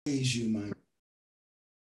Praise you, my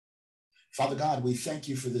Father God. We thank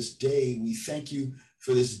you for this day. We thank you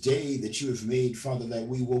for this day that you have made, Father, that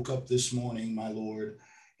we woke up this morning, my Lord.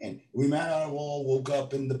 And we might not have all woke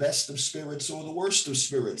up in the best of spirits or the worst of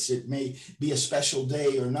spirits. It may be a special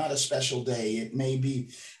day or not a special day. It may be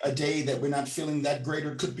a day that we're not feeling that great,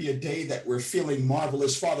 or it could be a day that we're feeling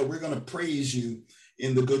marvelous. Father, we're going to praise you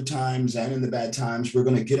in the good times and in the bad times. We're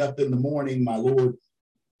going to get up in the morning, my Lord,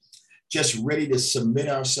 just ready to submit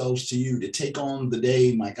ourselves to you, to take on the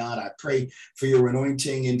day. My God, I pray for your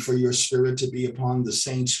anointing and for your spirit to be upon the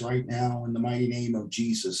saints right now in the mighty name of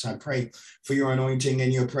Jesus. I pray for your anointing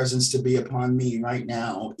and your presence to be upon me right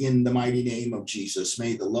now in the mighty name of Jesus.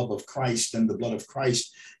 May the love of Christ and the blood of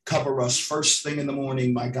Christ cover us first thing in the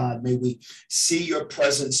morning, my God. May we see your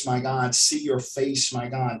presence, my God, see your face, my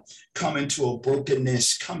God, come into a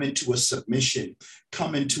brokenness, come into a submission,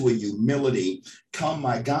 come into a humility, come,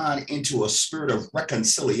 my God, into a spirit of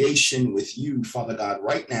reconciliation with you, Father God,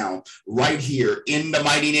 right now, right here, in the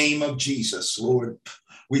mighty name of Jesus, Lord.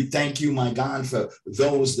 We thank you, my God, for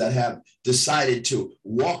those that have decided to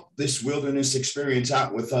walk this wilderness experience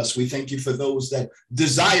out with us. We thank you for those that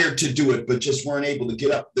desired to do it, but just weren't able to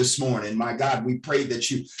get up this morning. My God, we pray that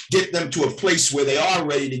you get them to a place where they are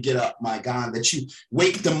ready to get up, my God, that you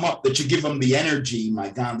wake them up, that you give them the energy, my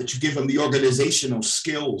God, that you give them the organizational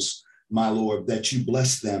skills, my Lord, that you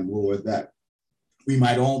bless them, Lord, that we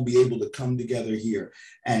might all be able to come together here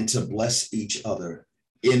and to bless each other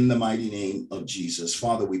in the mighty name of Jesus.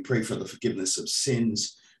 Father, we pray for the forgiveness of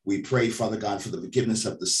sins. We pray, Father God, for the forgiveness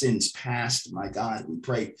of the sins past, my God. We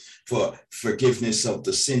pray for forgiveness of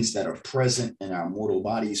the sins that are present in our mortal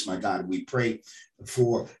bodies, my God. We pray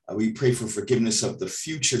for forgiveness of the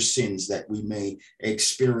future sins that we may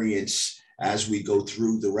experience as we go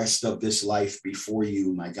through the rest of this life before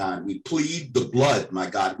you, my God. We plead the blood, my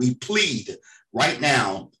God. We plead right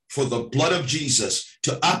now for the blood of Jesus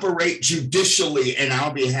to operate judicially in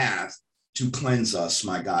our behalf to cleanse us,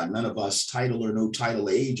 my God. None of us, title or no title,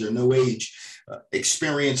 age or no age,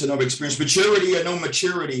 experience or no experience, maturity or no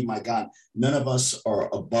maturity, my God. None of us are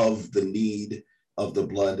above the need of the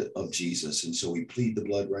blood of Jesus. And so we plead the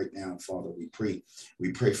blood right now, Father. We pray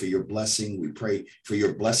for your blessing. We pray for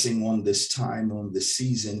your blessing on this time, on this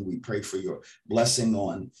season. We pray for your blessing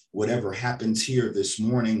on whatever happens here this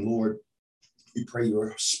morning, Lord. We pray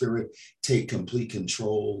your spirit take complete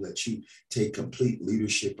control, that you take complete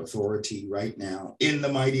leadership authority right now in the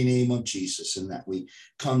mighty name of Jesus, and that we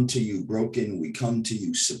come to you broken, we come to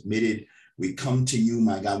you submitted, we come to you,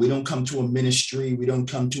 my God. We don't come to a ministry. We don't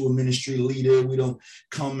come to a ministry leader. We don't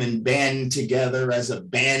come and band together as a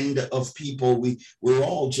band of people. We're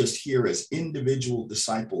all just here as individual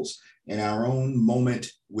disciples in our own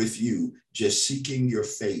moment with you, just seeking your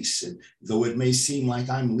face. And though it may seem like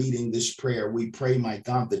I'm leading this prayer, we pray, my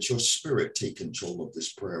God, that your spirit take control of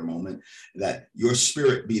this prayer moment, that your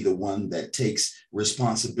spirit be the one that takes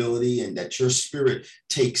responsibility, and that your spirit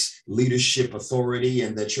takes leadership authority,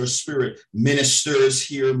 and that your spirit ministers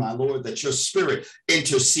here, my Lord, that your spirit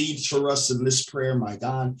intercedes for us in this prayer, my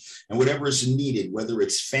God, and whatever is needed, whether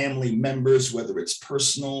it's family members, whether it's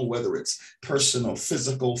personal,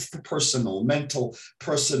 physical, personal, mental,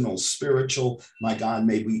 personal, spiritual, my God,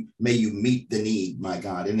 may you meet the need, my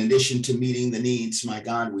God. In addition to meeting the needs, my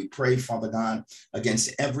God, we pray, Father God,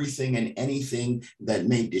 against everything and anything that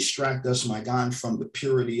may distract us, my God, from the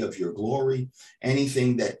purity of your glory,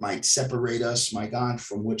 anything that might separate us, my God,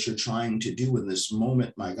 from what you're trying to do in this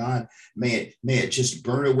moment, my God, may it just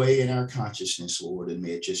burn away in our consciousness, Lord, and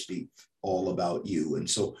may it just be all about you. And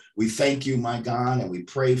so we thank you, my God, and we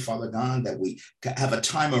pray, Father God, that we have a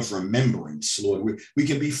time of remembrance, Lord. We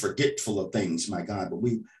can be forgetful of things, my God, but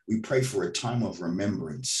we pray for a time of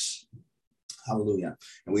remembrance. Hallelujah.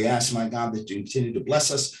 And we ask, my God, that you continue to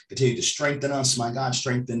bless us, continue to strengthen us, my God,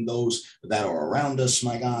 strengthen those that are around us,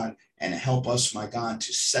 my God, and help us, my God,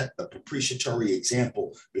 to set the propitiatory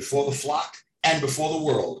example before the flock and before the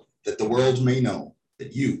world, that the world may know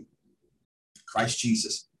that you, Christ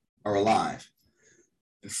Jesus, are alive.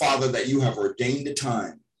 And Father, that you have ordained a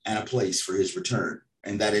time and a place for his return,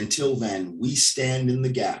 and that until then, we stand in the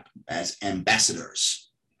gap as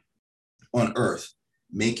ambassadors on earth,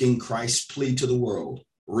 making Christ's plea to the world: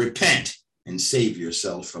 repent and save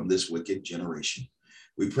yourself from this wicked generation.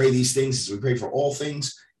 We pray these things as we pray for all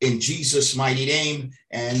things in Jesus' mighty name.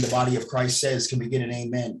 And the body of Christ says, can we get an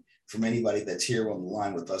amen from anybody that's here on the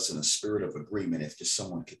line with us in a spirit of agreement? If just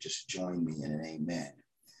someone could just join me in an amen.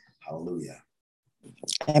 Hallelujah.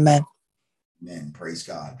 Amen. Amen. Praise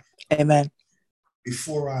God. Amen.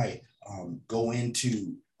 Before I go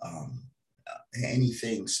into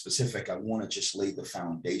anything specific, I want to just lay the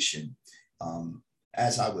foundation.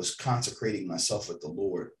 as I was consecrating myself with the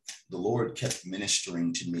Lord kept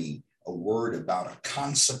ministering to me a word about a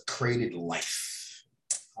consecrated life.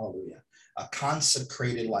 Hallelujah. A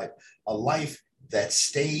consecrated life, a life that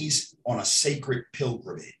stays on a sacred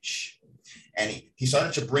pilgrimage. And he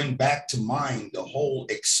started to bring back to mind the whole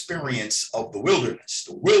experience of the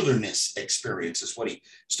wilderness experience is what he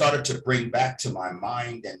started to bring back to my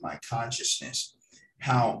mind and my consciousness.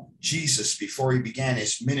 How Jesus, before he began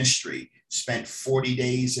his ministry, spent 40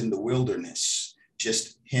 days in the wilderness,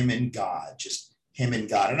 just him and God, just him and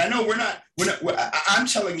God. And I know I'm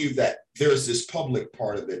telling you that there's this public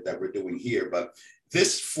part of it that we're doing here, but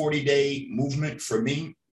this 40-day movement for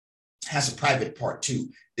me has a private part too.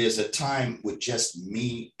 There's a time with just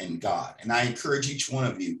me and God. And I encourage each one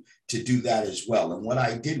of you to do that as well. And what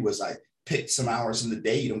I did was I picked some hours in the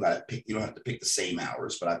day. You don't have to pick the same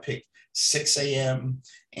hours, but I picked 6 a.m.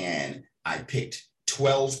 and I picked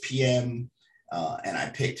 12 p.m. And I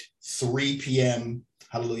picked 3 p.m.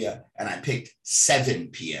 Hallelujah. And I picked 7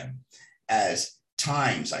 p.m. as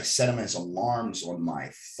times. I set them as alarms on my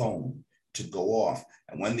phone to go off.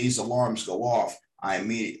 And when these alarms go off, I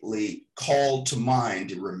immediately called to mind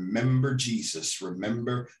to remember Jesus,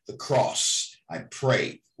 remember the cross. I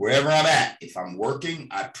pray wherever I'm at. If I'm working,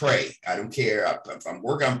 I pray. I don't care. If I'm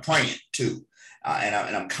working, I'm praying too. And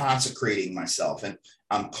I'm consecrating myself, and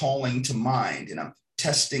I'm calling to mind, and I'm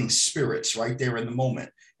testing spirits right there in the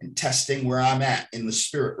moment, and testing where I'm at in the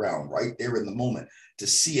spirit realm right there in the moment to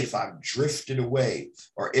see if I've drifted away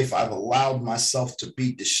or if I've allowed myself to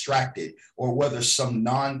be distracted, or whether some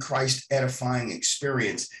non-Christ edifying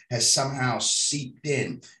experience has somehow seeped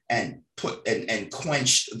in and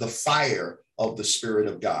quenched the fire of the Spirit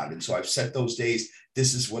of God. And so I've set those days.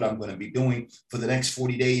 This is what I'm going to be doing for the next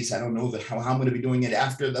 40 days. I don't know how I'm going to be doing it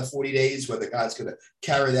after the 40 days, whether God's going to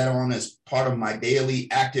carry that on as part of my daily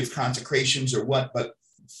active consecrations or what, but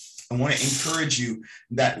I want to encourage you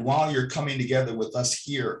that while you're coming together with us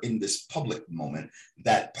here in this public moment,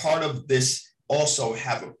 that part of this also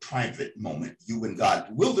have a private moment, you and God.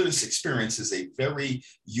 Wilderness experience is a very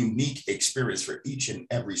unique experience for each and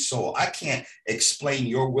every soul. I can't explain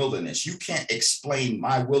your wilderness. You can't explain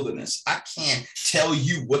my wilderness. I can't tell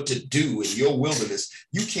you what to do in your wilderness.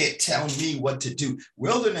 You can't tell me what to do.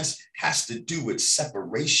 Wilderness has to do with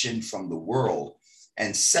separation from the world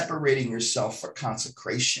and separating yourself for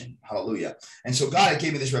consecration. Hallelujah. And so God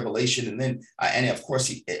gave me this revelation. And then, and of course,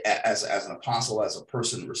 he, as an apostle, as a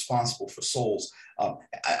person responsible for souls,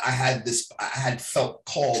 I had felt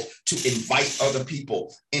called to invite other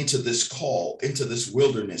people into this call, into this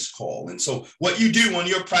wilderness call. And so what you do on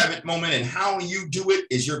your private moment and how you do it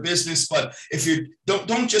is your business. But if you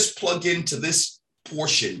don't just plug into this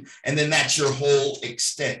portion and then that's your whole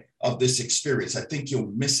extent of this experience, I think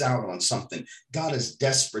you'll miss out on something. God is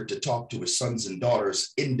desperate to talk to his sons and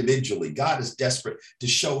daughters individually. God is desperate to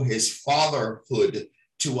show his fatherhood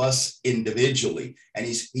to us individually. And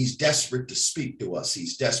he's desperate to speak to us.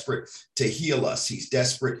 He's desperate to heal us. He's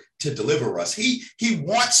desperate to deliver us. He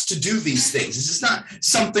wants to do these things. This is not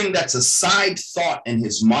something that's a side thought in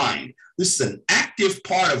his mind. This is an active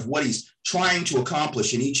part of what he's trying to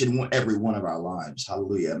accomplish in each and every one of our lives.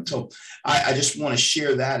 Hallelujah. And so I just want to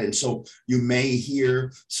share that. And so you may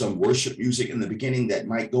hear some worship music in the beginning that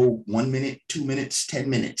might go 1 minute, 2 minutes, 10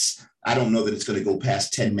 minutes. I don't know that it's going to go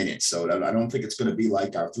past 10 minutes. So I don't think it's going to be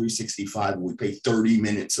like our 365 when we pay 30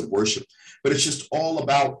 minutes of worship, but it's just all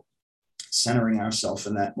about centering ourselves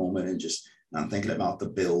in that moment and just not thinking about the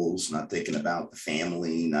bills, not thinking about the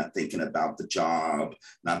family, not thinking about the job,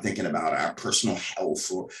 not thinking about our personal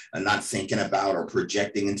health, or not thinking about or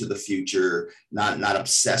projecting into the future, not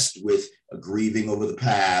obsessed with grieving over the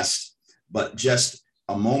past, but just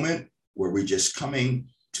a moment where we're just coming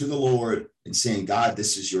to the Lord and saying, God,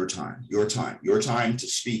 this is your time to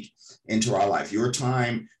speak into our life, your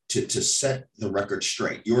time to set the record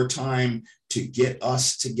straight, your time to get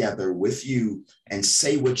us together with you and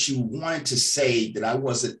say what you wanted to say that I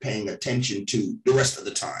wasn't paying attention to the rest of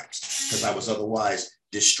the times because I was otherwise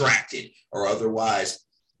distracted or otherwise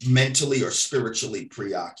mentally or spiritually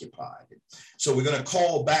preoccupied. So we're going to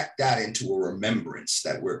call back that into a remembrance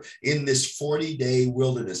that we're in this 40-day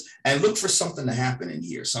wilderness and look for something to happen in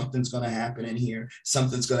here. Something's going to happen in here.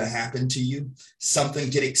 Something's going to happen to you.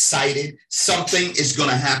 Get excited. Something is going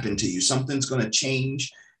to happen to you. Something's going to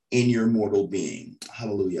change. in your mortal being.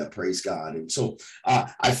 Hallelujah. Praise God. And so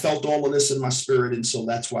I felt all of this in my spirit. And so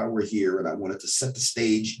that's why we're here. And I wanted to set the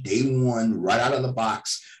stage day one, right out of the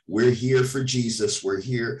box. We're here for Jesus. We're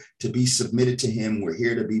here to be submitted to him. We're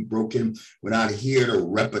here to be broken. We're not here to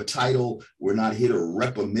rep a title. We're not here to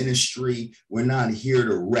rep a ministry. We're not here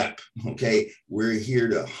to rep, okay? We're here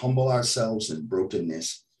to humble ourselves in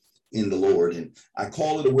brokenness in the Lord. And I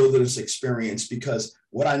call it a wilderness experience because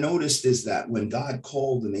what I noticed is that when God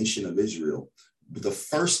called the nation of Israel, the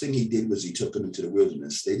first thing he did was he took them into the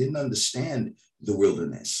wilderness. They didn't understand the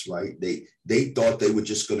wilderness, right? They thought they were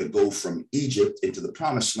just going to go from Egypt into the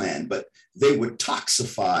promised land, but they were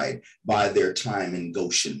toxified by their time in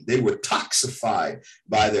Goshen. They were toxified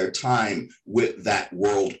by their time with that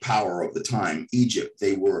world power of the time, Egypt.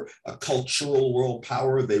 They were a cultural world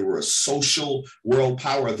power. They were a social world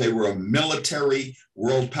power. They were a military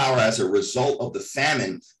world power. As a result of the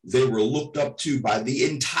famine, they were looked up to by the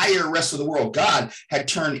entire rest of the world. God had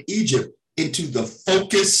turned Egypt into the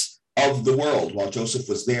focus of the world while Joseph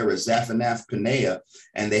was there as Zaphanath-Paneah,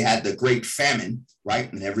 and they had the great famine,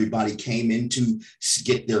 right? And everybody came in to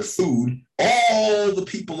get their food. All the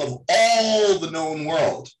people of all the known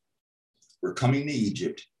world were coming to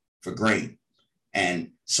Egypt for grain.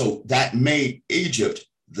 And so that made Egypt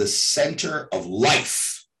the center of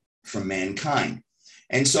life for mankind.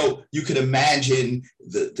 And so you could imagine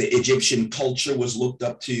the Egyptian culture was looked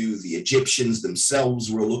up to, the Egyptians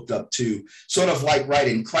themselves were looked up to, sort of like right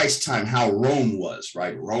in Christ's time, how Rome was,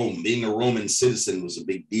 right? Rome, being a Roman citizen was a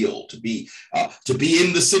big deal. To be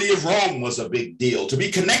in the city of Rome was a big deal. To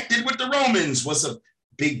be connected with the Romans was a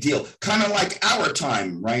big deal. Kind of like our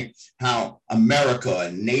time, right? How America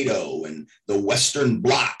and NATO and the Western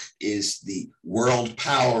Bloc is the world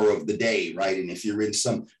power of the day, right? And if you're in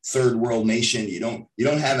some third world nation, you don't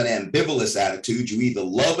have an ambivalent attitude. You either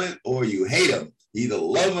love it or you hate them. You either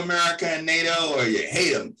love America and NATO or you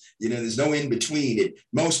hate them. You know, there's no in between.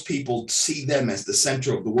 Most people see them as the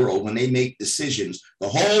center of the world. When they make decisions, the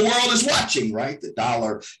whole world is watching, right? The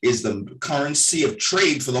dollar is the currency of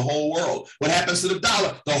trade for the whole world. What happens to the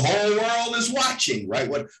dollar? The whole world is watching, right?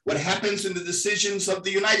 What happens in the decisions of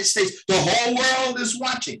the United States? The whole world is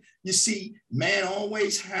watching. You see, man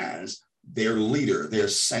always has their leader, their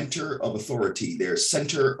center of authority, their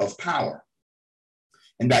center of power.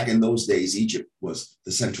 And back in those days, Egypt was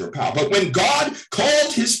the center of power. But when God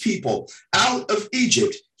called his people out of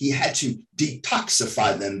Egypt, he had to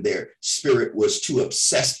detoxify them. Their spirit was too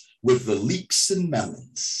obsessed with the leeks and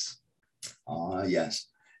melons. Yes.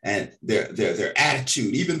 And their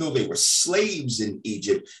attitude, even though they were slaves in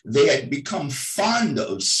Egypt, they had become fond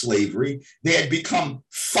of slavery. They had become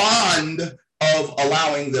fond of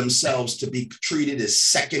allowing themselves to be treated as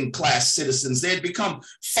second-class citizens. They had become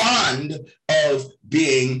fond of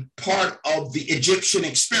being part of the Egyptian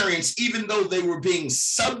experience, even though they were being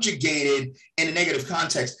subjugated in a negative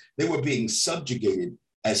context. They were being subjugated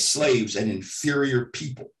as slaves and inferior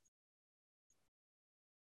people.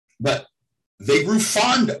 But they grew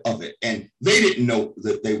fond of it, and they didn't know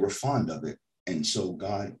that they were fond of it. And so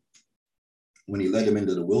God, when he led them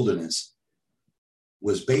into the wilderness,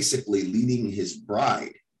 was basically leading his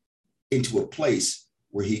bride into a place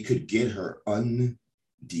where he could get her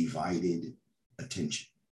undivided attention.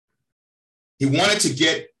 He wanted to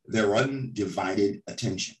get their undivided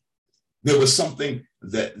attention. There was something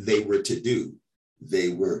that they were to do. They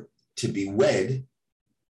were to be wed,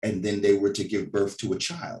 and then they were to give birth to a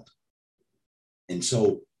child. And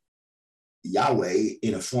so Yahweh,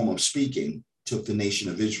 in a form of speaking, took the nation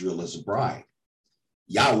of Israel as a bride.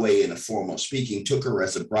 Yahweh, in a form of speaking, took her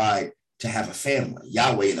as a bride to have a family.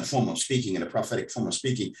 Yahweh, in a form of speaking, in a prophetic form of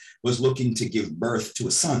speaking, was looking to give birth to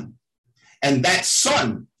a son. And that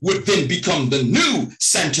son would then become the new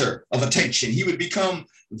center of attention. He would become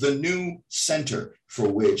the new center for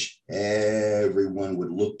which everyone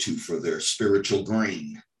would look to for their spiritual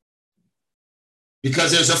grain.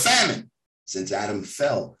 Because there's a famine. Since Adam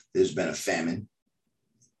fell, there's been a famine.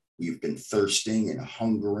 We've been thirsting and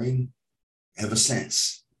hungering ever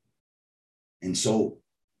since. And so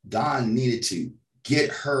God needed to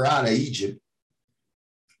get her out of Egypt,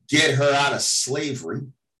 get her out of slavery,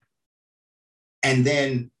 and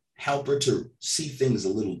then help her to see things a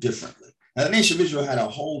little differently. Now, the nation of Israel had a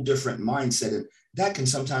whole different mindset, and that can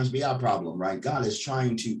sometimes be our problem, right? God is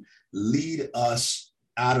trying to lead us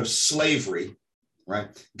out of slavery, right?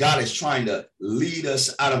 God is trying to lead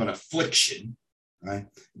us out of an affliction, right?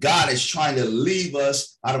 God is trying to leave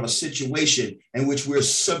us out of a situation in which we're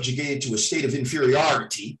subjugated to a state of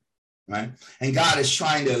inferiority, right? And God is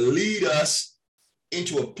trying to lead us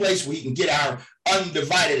into a place where he can get our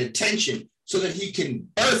undivided attention so that he can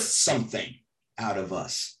birth something out of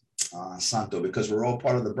us. Santo, because we're all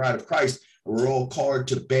part of the bride of Christ. We're all called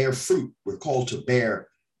to bear fruit. We're called to bear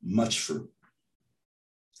much fruit.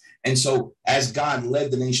 And so as God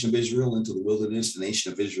led the nation of Israel into the wilderness, the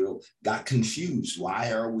nation of Israel got confused.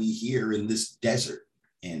 Why are we here in this desert?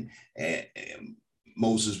 And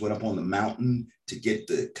Moses went up on the mountain to get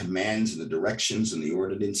the commands and the directions and the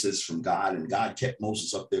ordinances from God. And God kept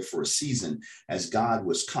Moses up there for a season as God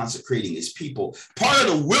was consecrating his people. Part of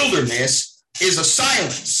the wilderness is a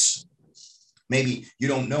silence. Maybe you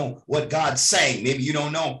don't know what God's saying. Maybe you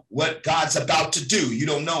don't know what God's about to do. You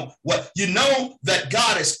don't know what, you know that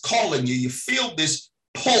God is calling you. You feel this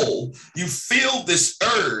pull. You feel this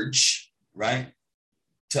urge, right?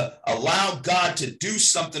 To allow God to do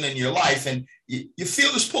something in your life. And you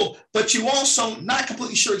feel this pull, but you also not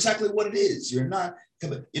completely sure exactly what it is. You're not,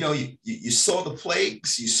 you saw the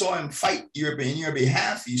plagues, you saw him fight in your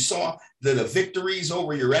behalf. You saw the victories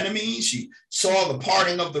over your enemies. You saw the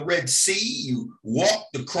parting of the Red Sea. You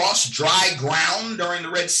walked across dry ground during the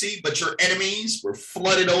Red Sea, but your enemies were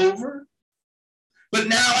flooded over. But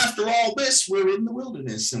now, after all this, we're in the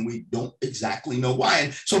wilderness and we don't exactly know why.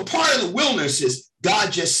 And so part of the wilderness is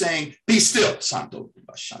God just saying, be still.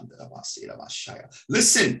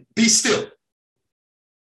 Listen, be still.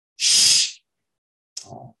 Shh.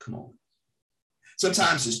 Oh, come on.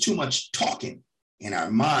 Sometimes there's too much talking in our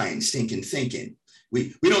minds, thinking.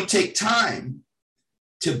 We don't take time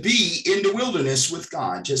to be in the wilderness with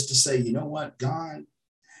God, just to say, you know what, God,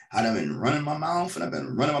 I've been running my mouth and I've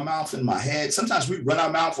been running my mouth in my head. Sometimes we run our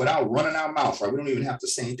mouth without running our mouth, right? We don't even have to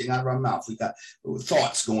say anything out of our mouth. We got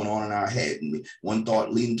thoughts going on in our head, and one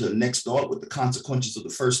thought leading to the next thought with the consequences of the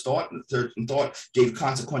first thought, and the third thought gave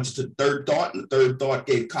consequences to the third thought, and the third thought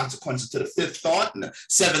gave consequences to the fifth thought, and the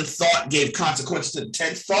seventh thought gave consequences to the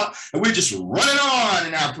 10th thought. And we're just running on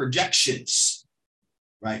in our projections,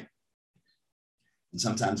 right? And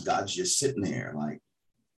sometimes God's just sitting there like,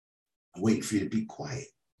 I'm waiting for you to be quiet.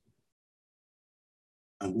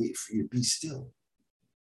 I'm waiting for you to be still.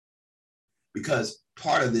 Because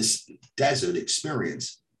part of this desert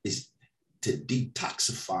experience is to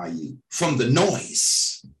detoxify you from the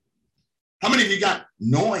noise. How many of you got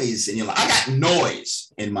noise in your life? I got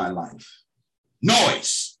noise in my life.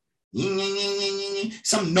 Noise.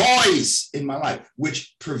 Some noise in my life,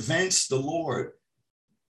 which prevents the Lord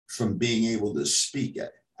from being able to speak.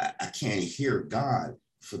 I can't hear God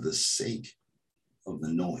for the sake of the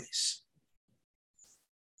noise.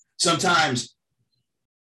 Sometimes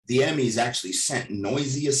the enemy has actually sent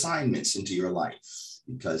noisy assignments into your life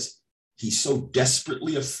because he's so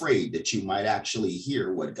desperately afraid that you might actually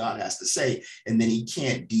hear what God has to say, and then he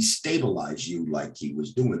can't destabilize you like he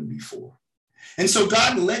was doing before. And so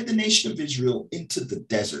God led the nation of Israel into the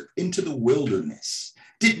desert, into the wilderness.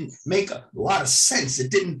 Didn't make a lot of sense.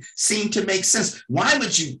 It didn't seem to make sense. Why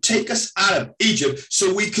would you take us out of Egypt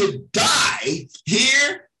so we could die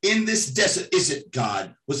here in this desert?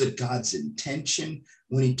 Was it God's intention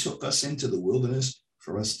when he took us into the wilderness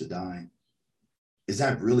for us to die? Is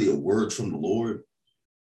that really a word from the Lord?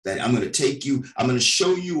 That I'm going to take you, I'm going to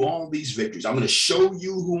show you all these victories. I'm going to show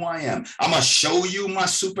you who I am. I'm going to show you my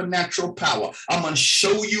supernatural power. I'm going to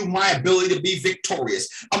show you my ability to be victorious.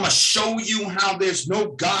 I'm going to show you how there's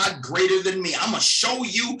no God greater than me. I'm going to show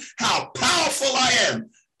you how powerful I am,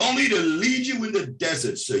 only to lead you in the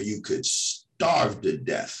desert so you could starve to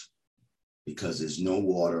death because there's no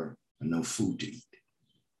water and no food to eat.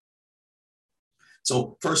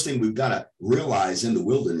 So first thing we've got to realize in the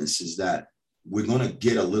wilderness is that we're going to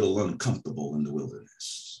get a little uncomfortable in the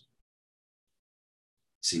wilderness.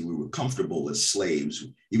 See, we were comfortable as slaves.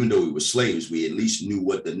 Even though we were slaves, we at least knew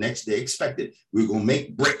what the next day expected. We were going to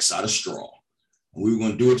make bricks out of straw. And we were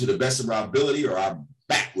going to do it to the best of our ability, or our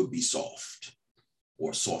back would be soft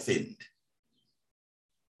or softened.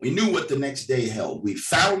 We knew what the next day held. We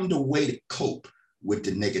found a way to cope with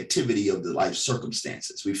the negativity of the life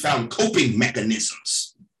circumstances. We found coping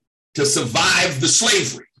mechanisms to survive the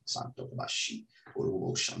slavery. I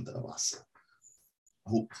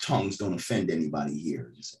hope tongues don't offend anybody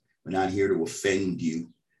here. We're not here to offend you,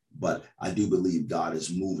 but I do believe God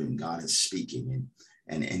is moving. God is speaking,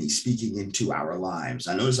 and he's speaking into our lives.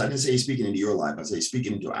 I notice I didn't say he's speaking into your life. I say he's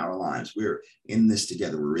speaking into our lives. We're in this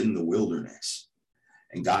together. We're in the wilderness,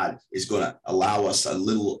 and God is going to allow us a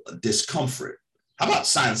little discomfort. How about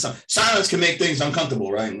silence? Silence can make things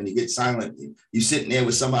uncomfortable, right? When you get silent, you sitting there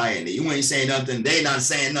with somebody and you ain't saying nothing, they not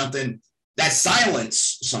saying nothing. That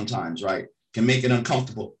silence sometimes, right, can make it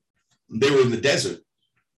uncomfortable. They were in the desert.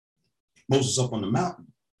 Moses up on the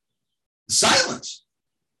mountain. Silence.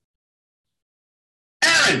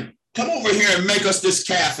 Aaron, come over here and make us this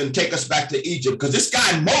calf and take us back to Egypt, because this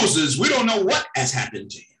guy Moses, we don't know what has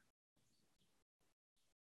happened to him.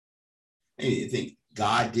 You think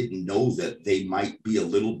God didn't know that they might be a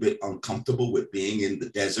little bit uncomfortable with being in the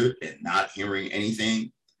desert and not hearing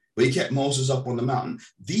anything? But he kept Moses up on the mountain.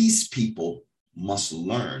 These people must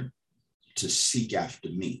learn to seek after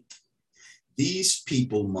me. These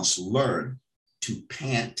people must learn to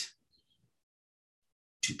pant,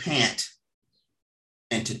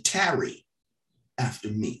 and to tarry after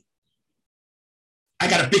me. I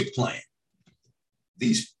got a big plan.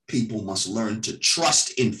 These people must learn to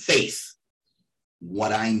trust in faith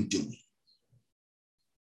what I'm doing.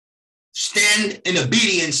 Stand in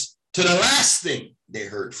obedience to the last thing they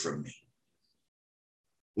heard from me,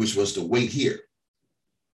 which was to wait here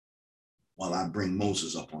while I bring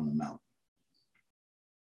Moses up on the mountain.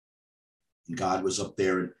 And God was up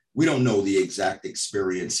there, and we don't know the exact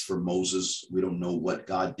experience for Moses. We don't know what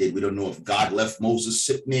God did. We don't know if God left Moses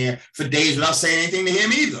sitting there for days without saying anything to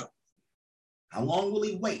him either. How long will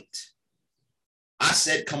he wait? I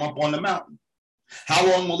said, come up on the mountain. How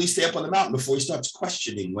long will he stay up on the mountain before he starts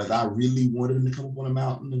questioning whether I really wanted him to come up on the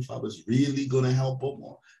mountain, if I was really going to help him,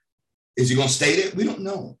 or is he going to stay there? We don't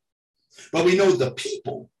know. But we know the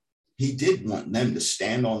people, he did want them to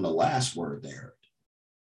stand on the last word there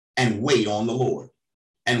and wait on the Lord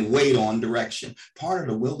and wait on direction. Part of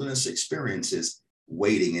the wilderness experience is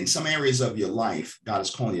waiting. In some areas of your life, God is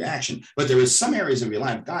calling you to action, but there is some areas of your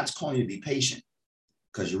life, God's calling you to be patient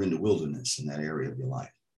because you're in the wilderness in that area of your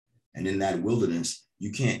life. And in that wilderness,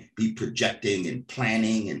 you can't be projecting and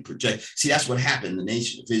planning and project. See, that's what happened. The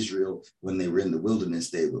nation of Israel, when they were in the wilderness,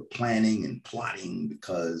 they were planning and plotting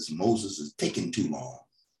because Moses is taking too long.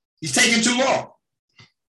 He's taking too long.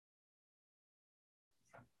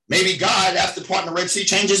 Maybe God, after parting the Red Sea,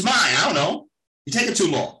 changed his mind. I don't know. You're taking too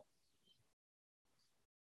long.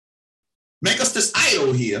 Make us this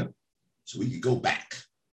idol here so we can go back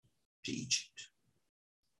to Egypt.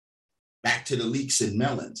 Back to the leeks and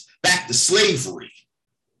melons, back to slavery.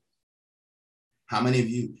 How many of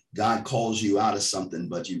you, God calls you out of something,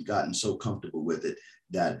 but you've gotten so comfortable with it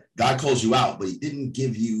that God calls you out, but he didn't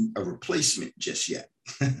give you a replacement just yet.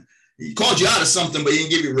 He called you out of something, but he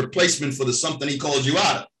didn't give you a replacement for the something he called you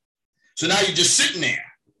out of. So now you're just sitting there.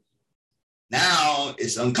 Now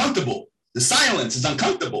it's uncomfortable. The silence is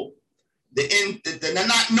uncomfortable. The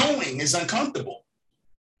not knowing is uncomfortable.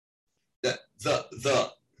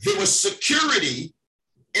 There was security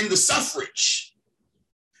in the suffrage.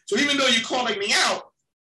 So even though you're calling me out,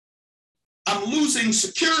 I'm losing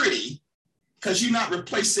security because you're not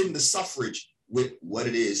replacing the suffrage with what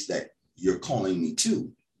it is that you're calling me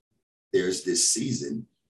to. There's this season,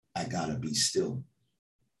 I gotta be still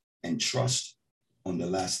and trust on the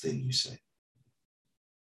last thing you say.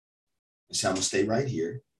 So I'm gonna stay right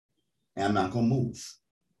here and I'm not gonna move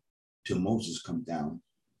till Moses comes down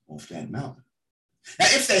off that mountain. Now,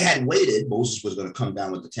 if they had waited, Moses was going to come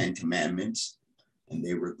down with the 10 Commandments, and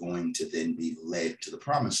they were going to then be led to the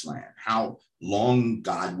promised land. How long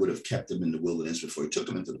God would have kept them in the wilderness before he took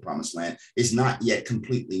them into the promised land is not yet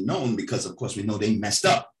completely known because, of course, we know they messed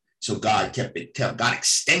up. So God God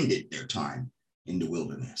extended their time in the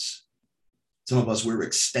wilderness. Some of us, we're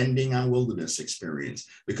extending our wilderness experience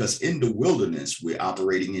because in the wilderness, we're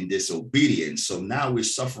operating in disobedience. So now we're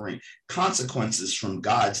suffering consequences from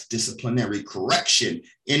God's disciplinary correction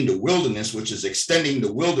in the wilderness, which is extending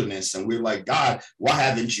the wilderness. And we're like, God, why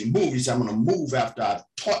haven't you moved? He said, I'm going to move after I've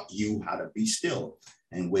taught you how to be still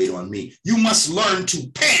and wait on me. You must learn to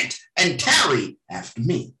pant and tarry after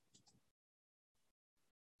me.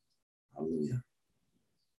 Hallelujah.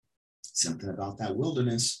 Something about that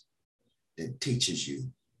wilderness that teaches you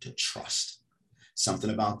to trust.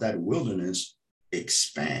 Something about that wilderness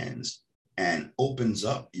expands and opens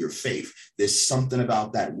up your faith. There's something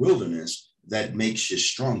about that wilderness that makes you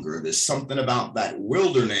stronger. There's something about that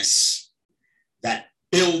wilderness that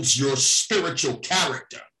builds your spiritual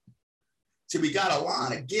character. See, we got a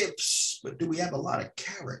lot of gifts, but do we have a lot of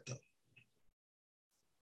character?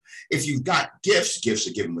 If you've got gifts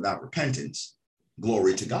are given without repentance.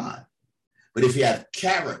 Glory to God. But if you have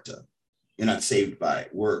character, you're not saved by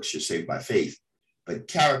works, you're saved by faith. But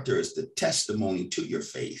character is the testimony to your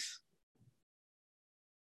faith.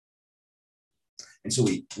 And so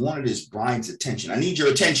he wanted his bride's attention. I need your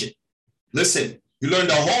attention. Listen, you learned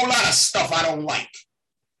a whole lot of stuff I don't like.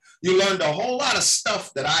 You learned a whole lot of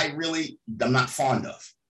stuff that I'm not fond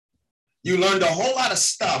of. You learned a whole lot of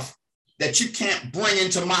stuff that you can't bring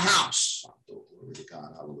into my house. Glory to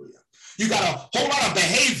God, hallelujah. You got a whole lot of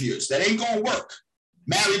behaviors that ain't gonna work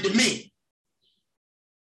married to me.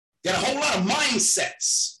 Got a whole lot of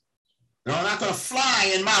mindsets that are not going to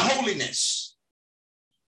fly in my holiness.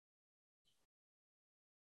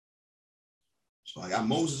 So I got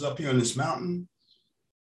Moses up here on this mountain.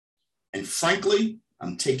 And frankly,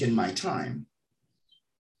 I'm taking my time.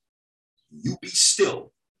 You be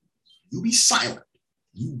still. You be silent.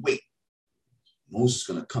 You wait. Moses is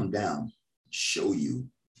going to come down and show you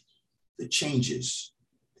the changes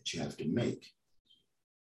that you have to make,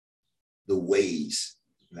 the ways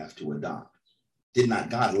you have to adopt. Did not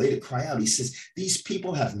God later cry out? He says, these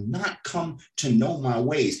people have not come to know my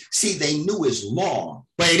ways. See, they knew his law,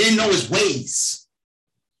 but they didn't know his ways.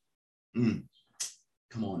 Come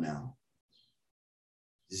on now.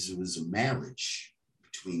 This was a marriage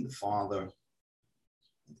between the father and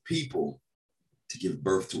the people to give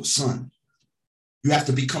birth to a son. You have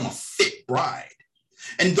to become a fit bride.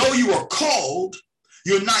 And though you are called,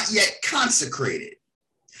 you're not yet consecrated.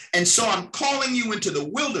 And so I'm calling you into the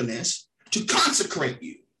wilderness to consecrate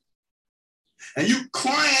you. And you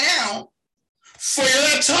crying out for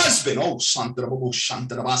your ex-husband. Oh,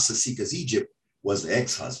 because Egypt was the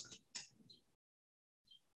ex-husband.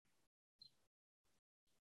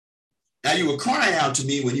 Now you were crying out to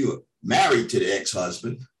me when you were married to the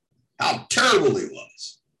ex-husband, how terrible he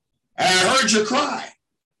was. And I heard your cry.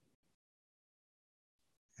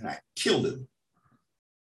 And I killed him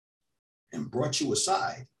and brought you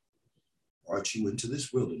aside, brought you into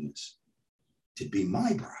this wilderness to be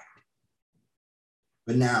my bride.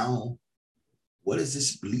 But now, what is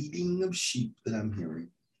this bleating of sheep that I'm hearing?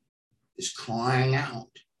 This crying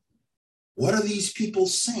out. What are these people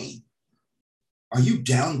saying? Are you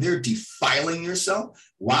down there defiling yourself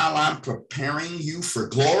while I'm preparing you for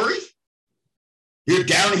glory? You're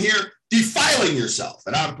down here defiling yourself,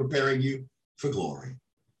 and I'm preparing you for glory.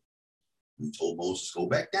 We told Moses, go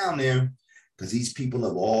back down there, because these people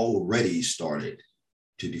have already started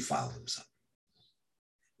to defile themselves.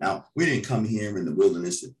 Now, we didn't come here in the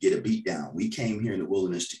wilderness to get a beat down. We came here in the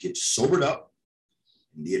wilderness to get sobered up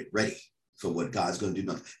and get ready for what God's going to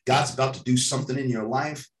do. God's about to do something in your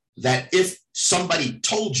life that if somebody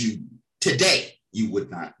told you today, you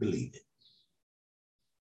would not believe it.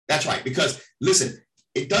 That's right, because listen,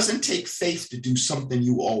 it doesn't take faith to do something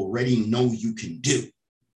you already know you can do.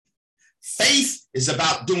 Faith is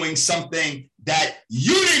about doing something that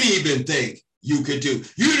you didn't even think you could do.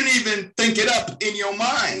 You didn't even think it up in your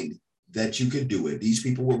mind that you could do it. These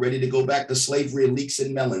people were ready to go back to slavery and leeks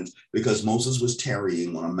and melons because Moses was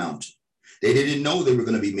tarrying on a mountain. They didn't know they were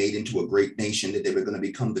going to be made into a great nation, that they were going to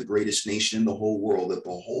become the greatest nation in the whole world, that the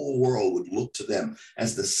whole world would look to them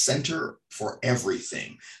as the center for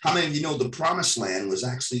everything. How many of you know the promised land was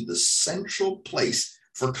actually the central place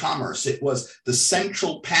for commerce? It was the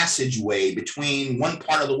central passageway between one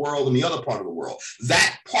part of the world and the other part of the world.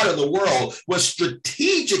 That part of the world was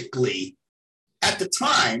strategically, at the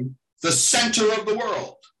time, the center of the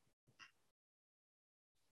world.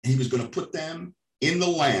 And he was going to put them in the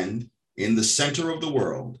land, in the center of the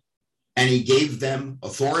world, and he gave them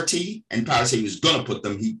authority and power. So he was going to put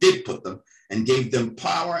them, he did put them, and gave them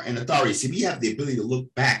power and authority. See, we have the ability to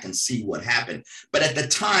look back and see what happened. But at the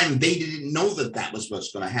time, they didn't know that that was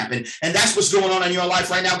what's going to happen. And that's what's going on in your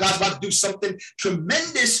life right now. God's about to do something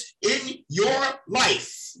tremendous in your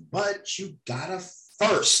life. But you gotta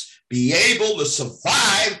first be able to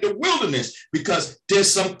survive the wilderness, because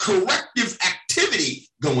there's some corrective activity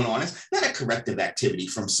going on. It's not a corrective activity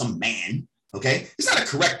from some man. Okay, it's not a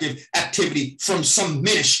corrective activity from some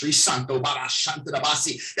ministry. Santo Bara Shanta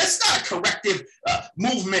Dabasi. That's not a corrective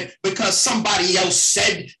movement because somebody else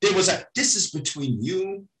said there was a. This is between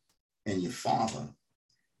you and your Father.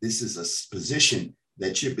 This is a position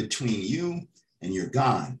that you're between you and your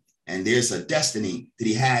God. And there's a destiny that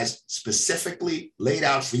he has specifically laid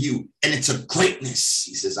out for you. And it's a greatness.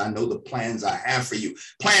 He says, I know the plans I have for you,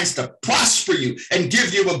 plans to prosper you and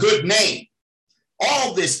give you a good name.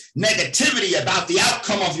 All this negativity about the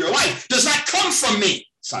outcome of your life does not come from me,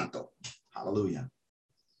 Santo. Hallelujah.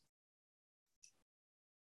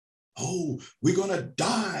 Oh, we're going to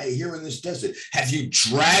die here in this desert. Have you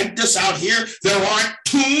dragged us out here? There aren't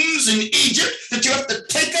tombs in Egypt that you have to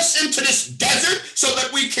take us into this desert so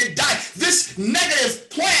that we can die. This negative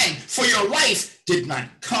plan for your life did not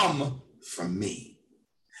come from me.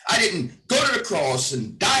 I didn't go to the cross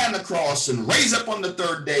and die on the cross and raise up on the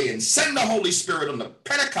third day and send the Holy Spirit on the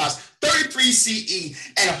Pentecost 33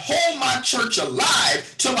 CE and hold my church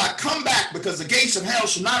alive till I come back, because the gates of hell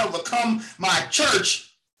shall not overcome my church,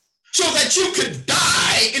 so that you could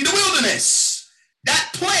die in the wilderness. That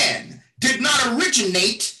plan did not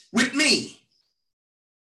originate with me.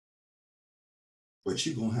 But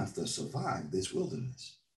you're going to have to survive this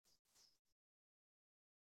wilderness.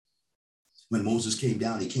 When Moses came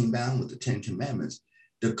down, he came down with the 10 commandments,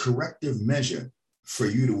 the corrective measure for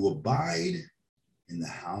you to abide in the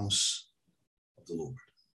house of the Lord.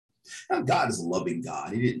 Now, God is a loving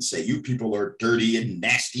God. He didn't say, you people are dirty and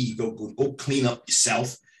nasty. Go clean up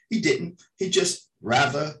yourself. He didn't. He just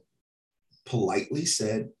rather politely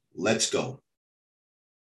said, let's go.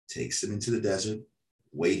 Takes them into the desert.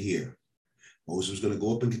 Wait here. Moses was going to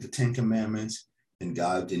go up and get the 10 commandments. And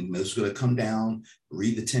Moses was going to come down,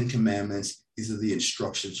 read the 10 commandments. These are the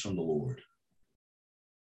instructions from the Lord.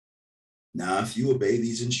 Now, if you obey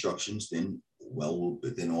these instructions, then all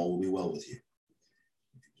will be well with you.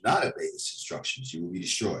 If you do not obey these instructions, you will be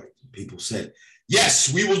destroyed. People said,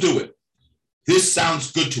 yes, we will do it. This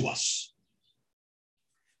sounds good to us.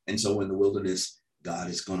 And so in the wilderness, God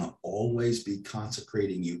is going to always be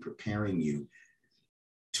consecrating you, preparing you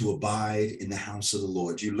to abide in the house of the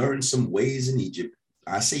Lord. You learned some ways in Egypt.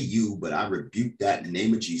 I say you, but I rebuke that in the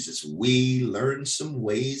name of Jesus. We learned some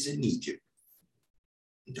ways in Egypt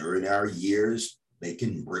during our years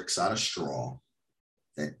making bricks out of straw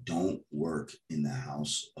that don't work in the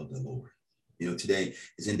house of the Lord. You know, today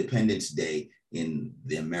is Independence Day in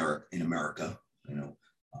America, you know,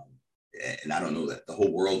 and I don't know that the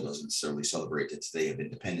whole world doesn't necessarily celebrate the Day of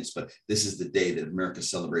Independence, but this is the day that America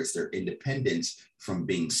celebrates their independence from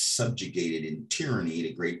being subjugated in tyranny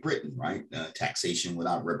to Great Britain, right? Taxation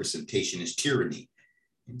without representation is tyranny.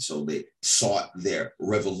 And so they sought their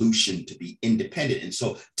revolution to be independent. And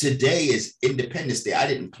so today is Independence Day. I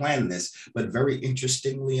didn't plan this, but very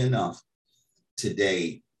interestingly enough,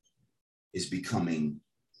 today is becoming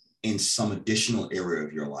in some additional area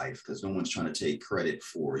of your life, because no one's trying to take credit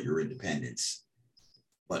for your independence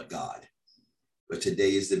but God. But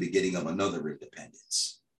today is the beginning of another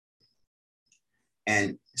independence.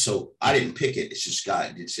 And so I didn't pick it. It's just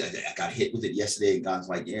God. I got hit with it yesterday, and God's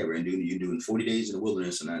like, yeah, you're doing 40 days in the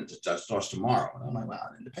wilderness, and then it starts tomorrow. And I'm like, wow,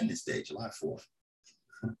 Independence Day, July 4th.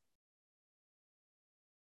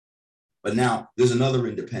 But now there's another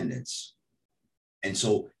independence. And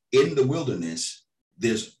so in the wilderness,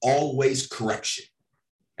 there's always correction.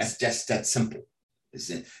 That's just that simple.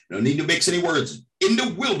 You don't need to mix any words. In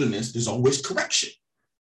the wilderness, there's always correction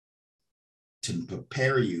to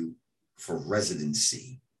prepare you for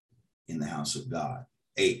residency in the house of God,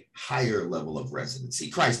 a higher level of residency.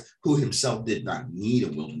 Christ, who himself did not need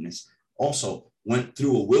a wilderness, also went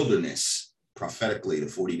through a wilderness prophetically, the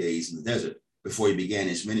 40 days in the desert, before he began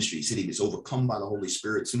his ministry. He said he was overcome by the Holy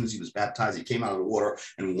Spirit. As soon as he was baptized, he came out of the water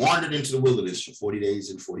and wandered into the wilderness for 40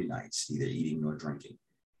 days and 40 nights, neither eating nor drinking,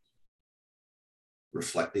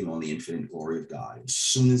 reflecting on the infinite glory of God. As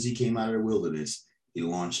soon as he came out of the wilderness, he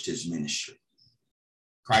launched his ministry.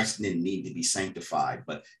 Christ didn't need to be sanctified,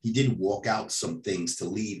 but he did walk out some things to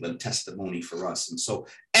leave a testimony for us. And so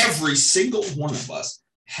every single one of us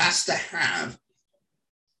has to have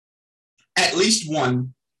at least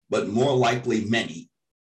one, but more likely many,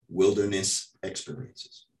 wilderness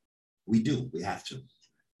experiences. We do. We have to.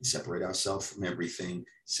 We separate ourselves from everything,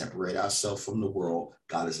 separate ourselves from the world.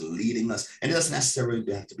 God is leading us. And it doesn't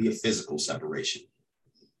necessarily have to be a physical separation,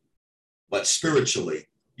 but spiritually,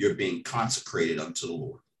 you're being consecrated unto the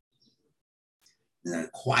Lord. In a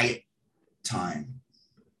quiet time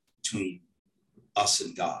between us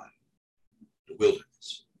and God, the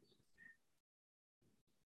wilderness.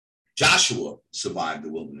 Joshua survived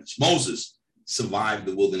the wilderness. Moses survived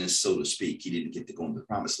the wilderness, so to speak. He didn't get to go into the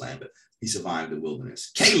promised land, but he survived the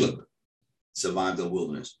wilderness. Caleb survived the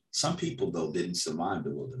wilderness. Some people, though, didn't survive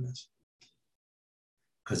the wilderness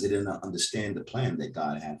because they didn't understand the plan that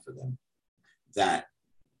God had for them. That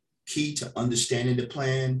key to understanding the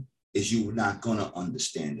plan is you're not going to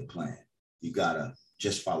understand the plan. You got to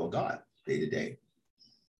just follow God day to day.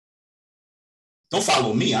 Don't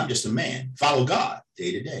follow me. I'm just a man. Follow God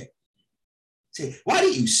day to day. Say, why do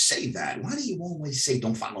you say that? Why do you always say,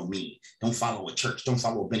 don't follow me? Don't follow a church. Don't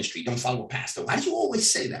follow a ministry. Don't follow a pastor. Why do you always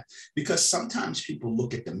say that? Because sometimes people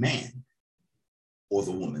look at the man or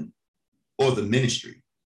the woman or the ministry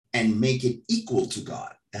and make it equal to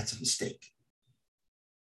God. That's a mistake.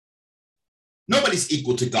 Nobody's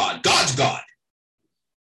equal to God. God's God.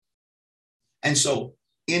 And so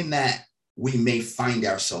in that, we may find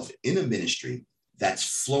ourselves in a ministry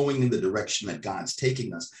that's flowing in the direction that God's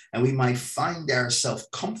taking us. And we might find ourselves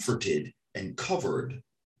comforted and covered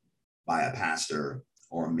by a pastor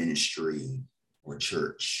or a ministry or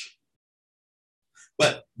church.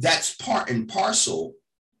 But that's part and parcel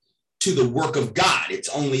to the work of God. It's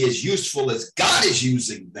only as useful as God is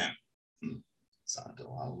using them.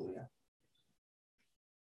 Hallelujah.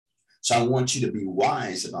 So I want you to be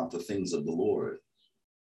wise about the things of the Lord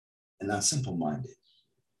and not simple-minded.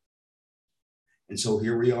 And so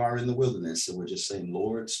here we are in the wilderness, and we're just saying,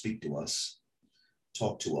 Lord, speak to us,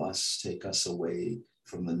 talk to us, take us away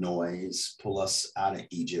from the noise, pull us out of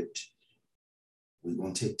Egypt, We're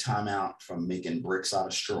going to take time out from making bricks out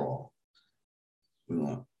of straw. We're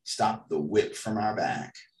going to stop the whip from our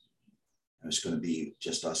back. And it's going to be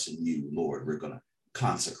just us and you, Lord. We're going to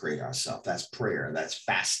consecrate ourselves. That's prayer. That's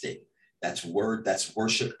fasting. That's word. That's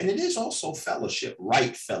worship. And it is also fellowship,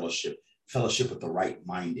 right fellowship with the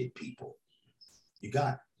right-minded people. You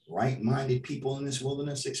got right-minded people in this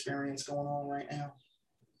wilderness experience going on right now?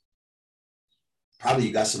 Probably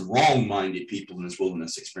you got some wrong-minded people in this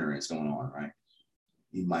wilderness experience going on, right?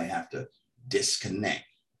 You might have to disconnect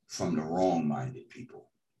from the wrong-minded people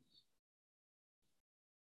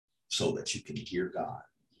so that you can hear God.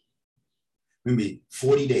 Remember,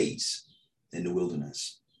 40 days in the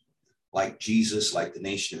wilderness, like Jesus, like the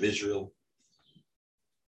nation of Israel.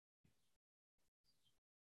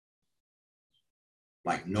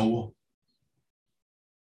 Like Noah.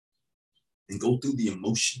 And go through the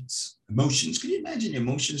emotions. Emotions. Can you imagine the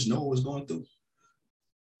emotions Noah was going through?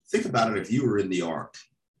 Think about it if you were in the ark.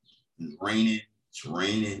 It's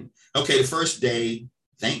raining. Okay, the first day,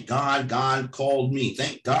 thank God God called me.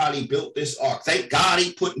 Thank God he built this ark. Thank God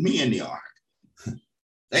he put me in the ark.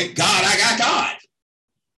 Thank God I got God.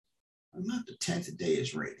 Not the 10th day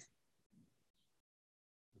is raining.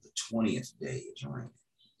 The 20th day is raining.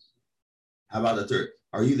 How about the third?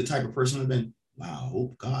 Are you the type of person who's been, wow, I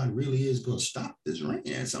hope God really is going to stop this rain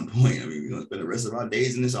at some point? I mean, we're going to spend the rest of our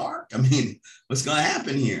days in this ark. I mean, what's going to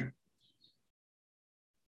happen here?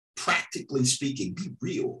 Practically speaking, be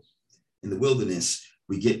real. In the wilderness,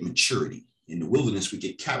 we get maturity. In the wilderness, we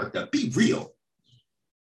get character. Be real.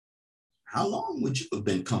 How long would you have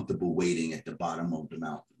been comfortable waiting at the bottom of the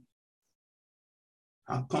mountain?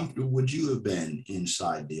 How comfortable would you have been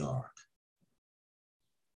inside the ark?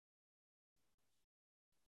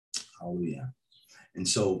 Hallelujah. And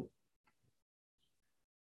so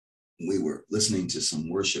we were listening to some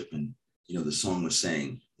worship, and the song was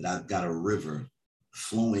saying that I've got a river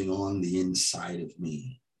flowing on the inside of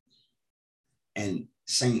me. And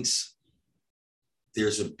saints,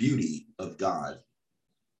 there's a beauty of God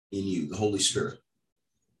in you, the Holy Spirit.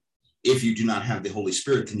 If you do not have the Holy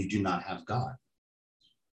Spirit, then you do not have God.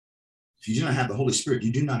 If you do not have the Holy Spirit,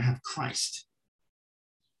 you do not have Christ.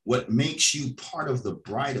 What makes you part of the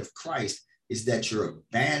bride of Christ is that you're a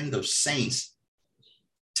band of saints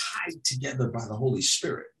tied together by the Holy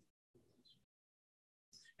Spirit.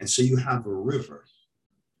 And so you have a river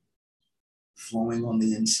flowing on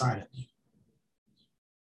the inside of you.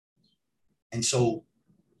 And so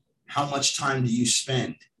how much time do you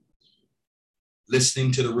spend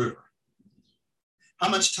listening to the river? How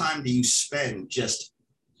much time do you spend just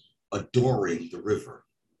adoring the river?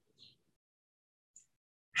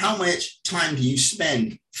 How much time do you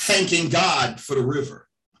spend thanking God for the river,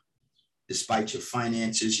 despite your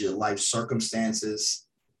finances, your life circumstances?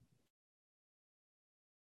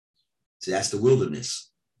 See, that's the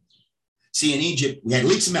wilderness. See, in Egypt, we had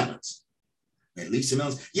leeks and melons.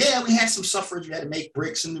 Yeah, we had some suffrage. We had to make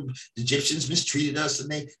bricks, and the Egyptians mistreated us, and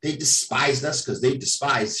they despised us because they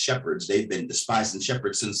despised shepherds. They've been despising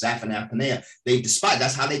shepherds since Zaphanath-Paneah. They despised.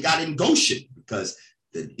 That's how they got in Goshen, because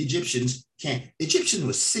the Egyptians can't. Egyptians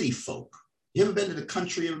were city folk. You ever been to the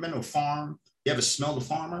country? You ever been to a farm? You ever smelled a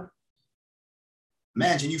farmer?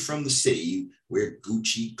 Imagine you from the city. You wear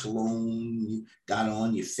Gucci cologne. You got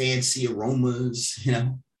on your fancy aromas,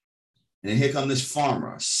 And then here come this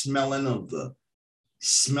farmer smelling of the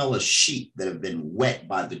smell of sheep that have been wet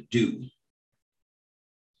by the dew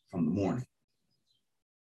from the morning.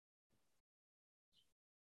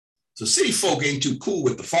 So city folk ain't too cool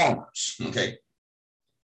with the farmers, okay?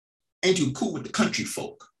 Ain't too cool with the country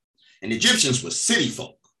folk. And the Egyptians were city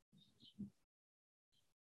folk.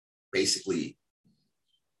 Basically,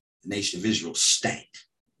 the nation of Israel stank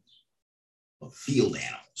of field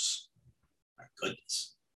animals. My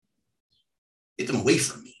goodness. Get them away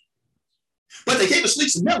from me. But they gave us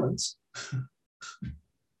leeks and melons.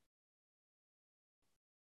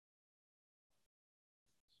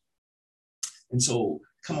 And so,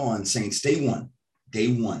 come on, saints, day one,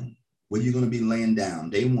 where you're going to be laying down.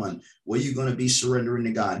 Day one, where you're going to be surrendering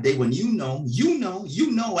to God. Day one, you know,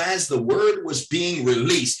 as the word was being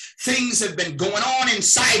released, things have been going on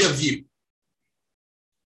inside of you.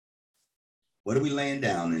 What are we laying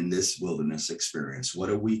down in this wilderness experience? What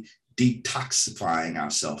are we detoxifying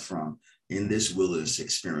ourselves from in this wilderness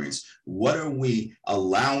experience? What are we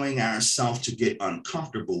allowing ourselves to get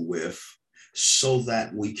uncomfortable with so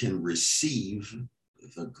that we can receive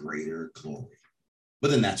the greater glory?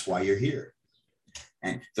 But then that's why you're here.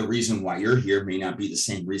 And the reason why you're here may not be the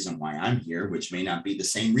same reason why I'm here, which may not be the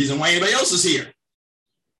same reason why anybody else is here.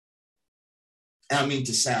 And I mean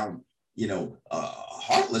to sound,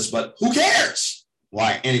 heartless, but who cares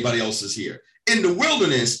why anybody else is here? In the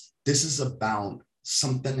wilderness, this is about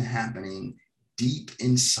something happening deep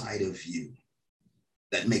inside of you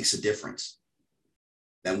that makes a difference.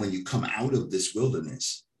 That when you come out of this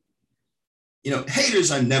wilderness,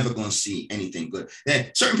 haters are never going to see anything good.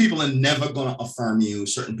 Certain people are never going to affirm you.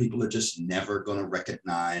 Certain people are just never going to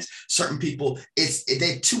recognize. Certain people,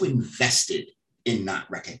 they're too invested in not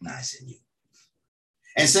recognizing you.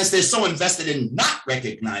 And since they're so invested in not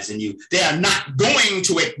recognizing you, they are not going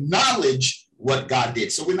to acknowledge what God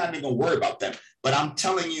did. So we're not even going to worry about them. But I'm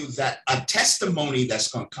telling you that a testimony that's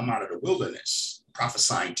going to come out of the wilderness,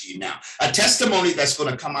 prophesying to you now, a testimony that's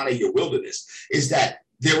going to come out of your wilderness is that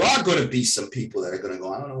there are going to be some people that are going to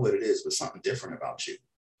go, I don't know what it is, but something different about you.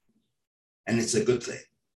 And it's a good thing.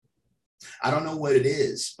 I don't know what it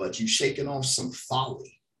is, but you've shaken off some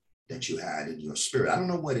folly that you had in your spirit. I don't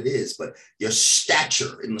know what it is, but your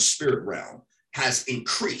stature in the spirit realm has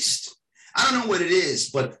increased. I don't know what it is,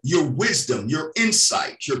 but your wisdom, your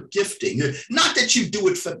insight, your gifting, not that you do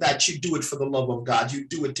it for that, you do it for the love of God. You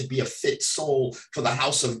do it to be a fit soul for the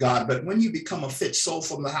house of God. But when you become a fit soul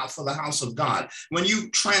for the house of God, when you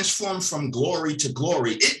transform from glory to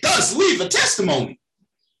glory, it does leave a testimony.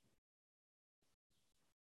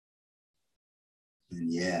 And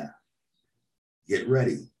yeah, get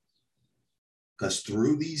ready. Because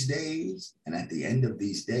through these days and at the end of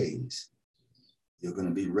these days, you're going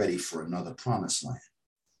to be ready for another promised land.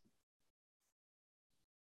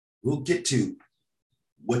 We'll get to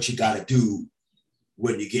what you got to do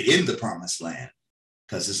when you get in the promised land,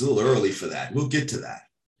 because it's a little early for that. We'll get to that.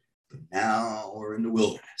 But now we're in the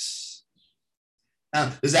wilderness.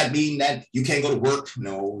 Now, does that mean that you can't go to work?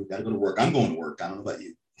 No, we got to go to work. I'm going to work. I don't know about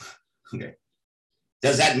you. Okay.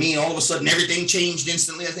 Does that mean all of a sudden everything changed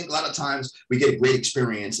instantly? I think a lot of times we get a great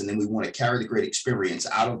experience and then we want to carry the great experience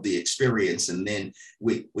out of the experience. And then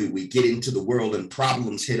we get into the world and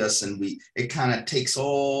problems hit us and it kind of takes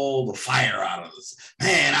all the fire out of us.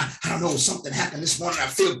 Man, I don't know, something happened this morning. I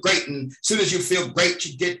feel great. And as soon as you feel great,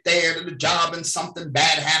 you get there to the job and something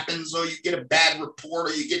bad happens, or you get a bad report,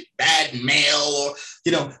 or you get bad mail, or,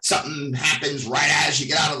 something happens right as you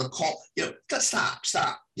get out of the call.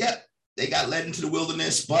 Stop. Yep. They got led into the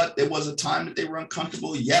wilderness, but there was a time that they were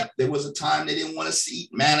uncomfortable. Yep. There was a time they didn't want to see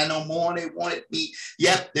manna no more. They wanted meat.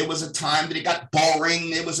 Yep. There was a time that it got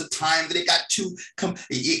boring. There was a time that it got too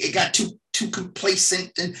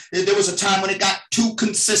complacent. And there was a time when it got too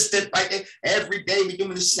consistent, right? Every day we're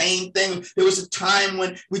doing the same thing. There was a time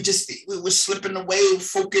when we were slipping away,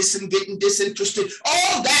 focus and getting disinterested.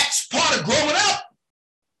 All that's part of growing up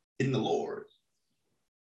in the Lord.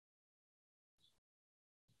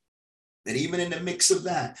 And even in the mix of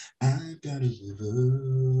that, I've got a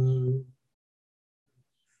river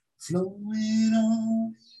flowing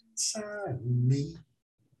on inside of me.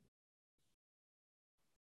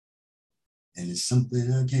 And it's something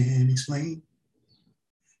I can't explain.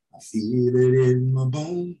 I feel it in my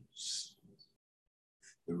bones.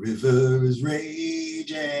 The river is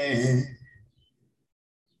raging.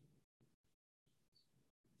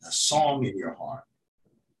 A song in your heart.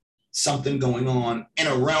 Something going on in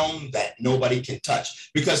a realm that nobody can touch.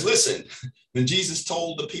 Because listen, when Jesus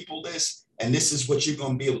told the people this, and this is what you're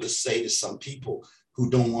going to be able to say to some people who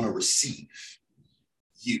don't want to receive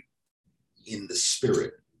you in the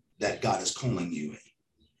spirit that God is calling you in.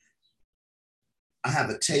 I have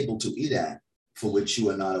a table to eat at for which you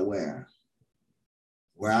are not aware.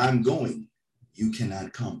 Where I'm going, you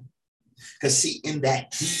cannot come. Because see, in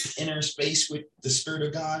that deep inner space with the Spirit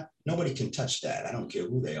of God, nobody can touch that. I don't care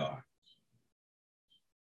who they are.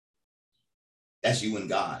 That's you and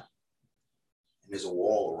God. And there's a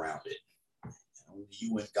wall around it. And only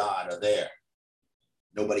you and God are there.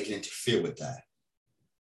 Nobody can interfere with that.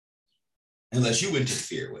 Unless you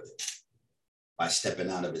interfere with it by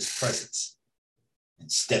stepping out of his presence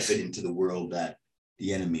and stepping into the world that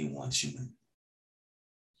the enemy wants you in.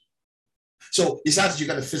 So it's not that you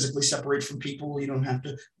got to physically separate from people. You don't have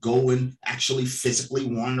to go and actually physically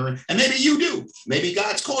wander. And maybe you do. Maybe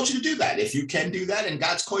God's called you to do that. If you can do that and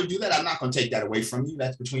God's called you to do that, I'm not going to take that away from you.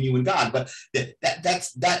 That's between you and God. But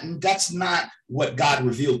that's not what God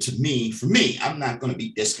revealed to me. For me, I'm not going to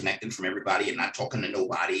be disconnected from everybody and not talking to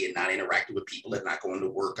nobody and not interacting with people and not going to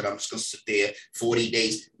work. And I'm just going to sit there 40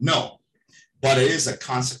 days. No, but it is a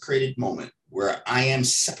consecrated moment where I am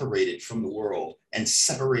separated from the world and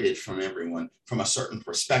separated from everyone from a certain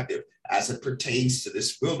perspective as it pertains to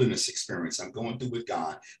this wilderness experience I'm going through with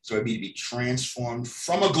God. So I need to be transformed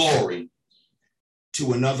from a glory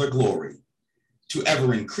to another glory, to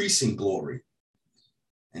ever increasing glory,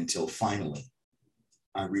 until finally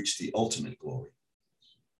I reach the ultimate glory.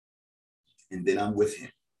 And then I'm with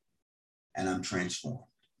him and I'm transformed.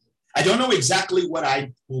 I don't know exactly what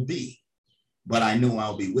I will be, but I know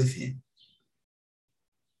I'll be with him.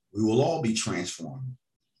 We will all be transformed.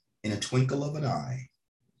 In a twinkle of an eye,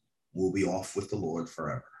 we'll be off with the Lord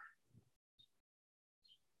forever.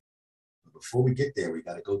 But before we get there, we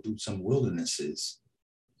got to go through some wildernesses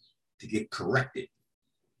to get corrected.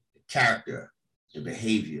 The character, the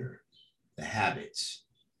behavior, the habits,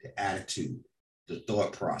 the attitude, the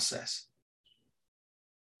thought process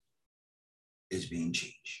is being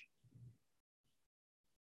changed.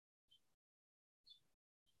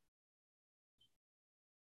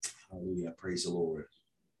 Hallelujah. Praise the Lord.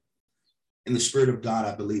 In the Spirit of God,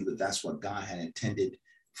 I believe that that's what God had intended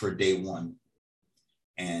for day one.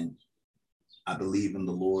 And I believe in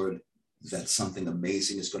the Lord that something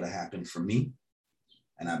amazing is going to happen for me.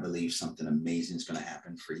 And I believe something amazing is going to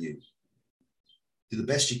happen for you. Do the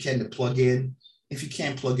best you can to plug in. If you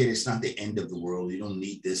can't plug in, it's not the end of the world. You don't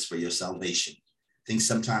need this for your salvation. I think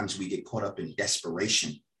sometimes we get caught up in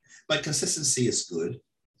desperation, but consistency is good.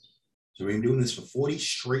 So we've been doing this for 40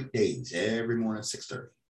 straight days, every morning at 6:30.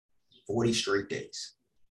 40 straight days.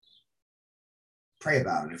 Pray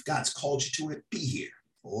about it. If God's called you to it, be here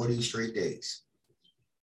 40 straight days.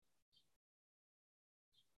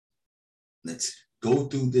 Let's go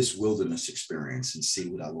through this wilderness experience and see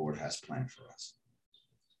what our Lord has planned for us.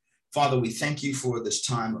 Father, we thank you for this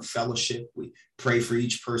time of fellowship. We pray for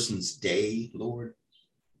each person's day, Lord.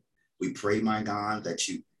 We pray, my God, that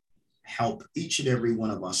you help each and every one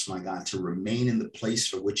of us, my God, to remain in the place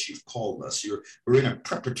for which you've called us. We're in a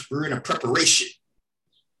preparation.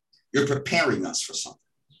 You're preparing us for something.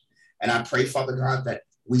 And I pray, Father God, that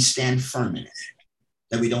we stand firm in it,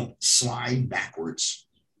 that we don't slide backwards,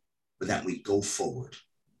 but that we go forward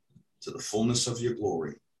to the fullness of your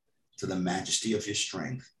glory, to the majesty of your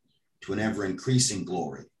strength, to an ever increasing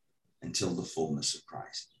glory until the fullness of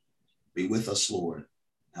Christ. Be with us, Lord.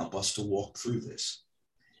 Help us to walk through this.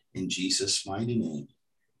 In Jesus' mighty name.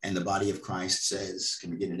 And the body of Christ says, can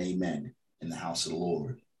we get an amen in the house of the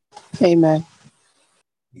Lord? Amen.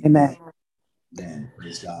 Amen. Amen.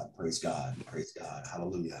 Praise God. Praise God. Praise God.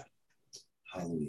 Hallelujah. Hallelujah.